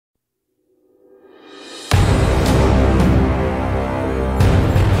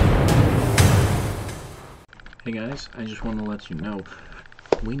Hey guys, I just want to let you know,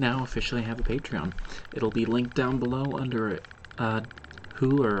 we now officially have a Patreon. It'll be linked down below under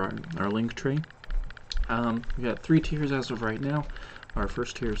who or our link tree. We got 3 tiers as of right now. Our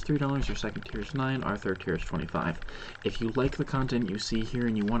first tier is $3, your second tier is $9, our third tier is $25. If you like the content you see here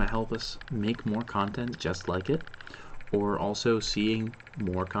and you want to help us make more content just like it, or also seeing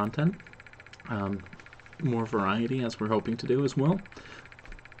more content, more variety as we're hoping to do as well,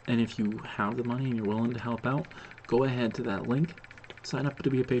 and if you have the money and you're willing to help out, go ahead to that link, sign up to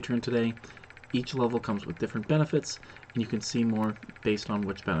be a patron today. Each level comes with different benefits, and you can see more based on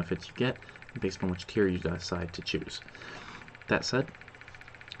which benefits you get and based on which tier you decide to choose. That said,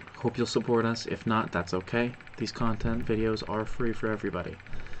 hope you'll support us. If not, that's okay. These content videos are free for everybody.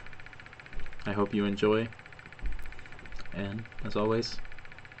 I hope you enjoy, and as always,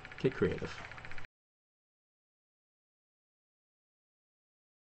 get creative.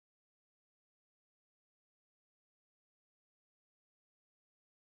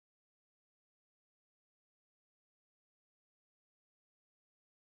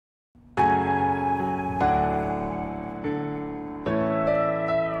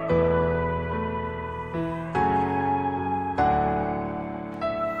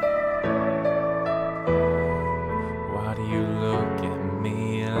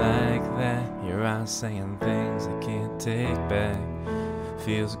 Saying things I can't take back.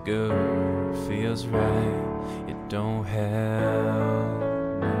 Feels good, feels right. It don't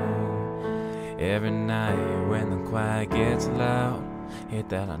help, no. Every night when the quiet gets loud, hit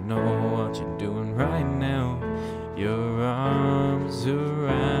that I know what you're doing right now. Your arms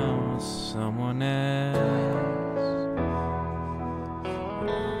around someone else.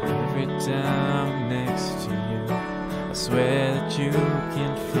 Every time I'm next to you, I swear that you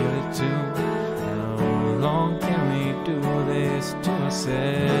can feel it too. How long can we do this to ourselves?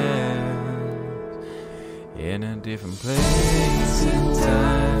 In a different place and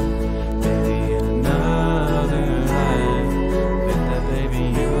time, maybe in another life. Bet that baby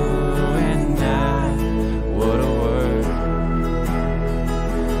you and I, what a word.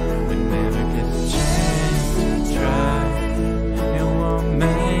 We never get the chance to try. And what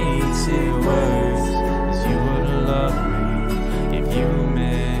makes it worse is you would love me if you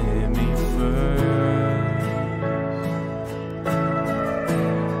met me first.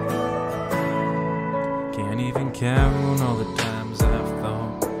 Count all the times I've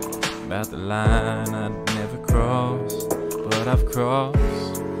thought about the line I'd never cross, but I've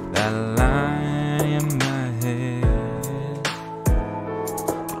crossed that line in my head.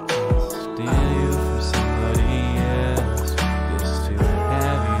 Because steal from somebody else just to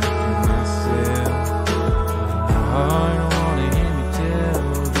have you to myself. My heart don't wanna hear me tell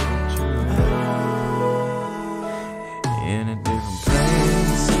the truth. In a different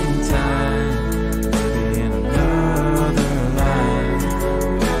place and time.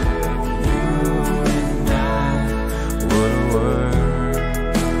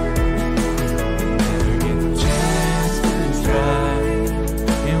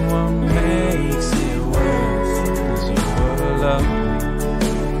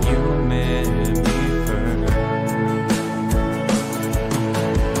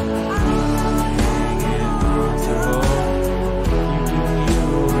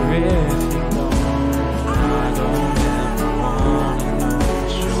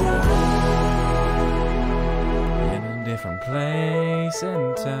 Place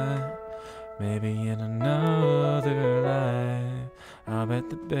and time, maybe in another life. I'll bet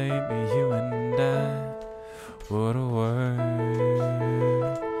the baby you and I, what a word.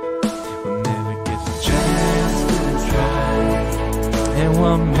 We'll never get the chance to try. And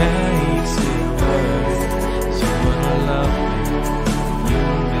what makes it worse is you would love me, you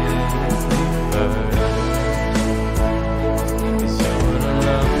met me first. Is you would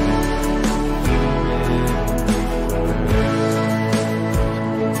love me.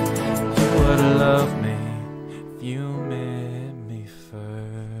 Love me if you met me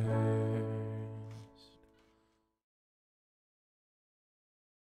first.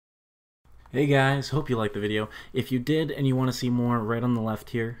 Hey guys, hope you liked the video. If you did and you want to see more, right on the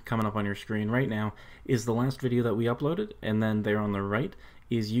left here, coming up on your screen right now, is the last video that we uploaded, and then there on the right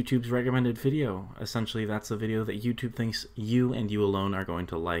is YouTube's recommended video. Essentially, that's the video that YouTube thinks you and you alone are going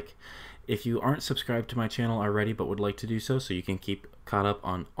to like. If you aren't subscribed to my channel already but would like to do so you can keep caught up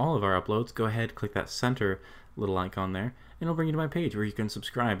on all of our uploads, go ahead, click that center little icon there, and it'll bring you to my page where you can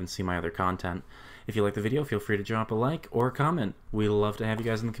subscribe and see my other content. If you like the video, feel free to drop a like or a comment. We'd love to have you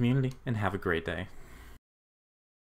guys in the community, and have a great day.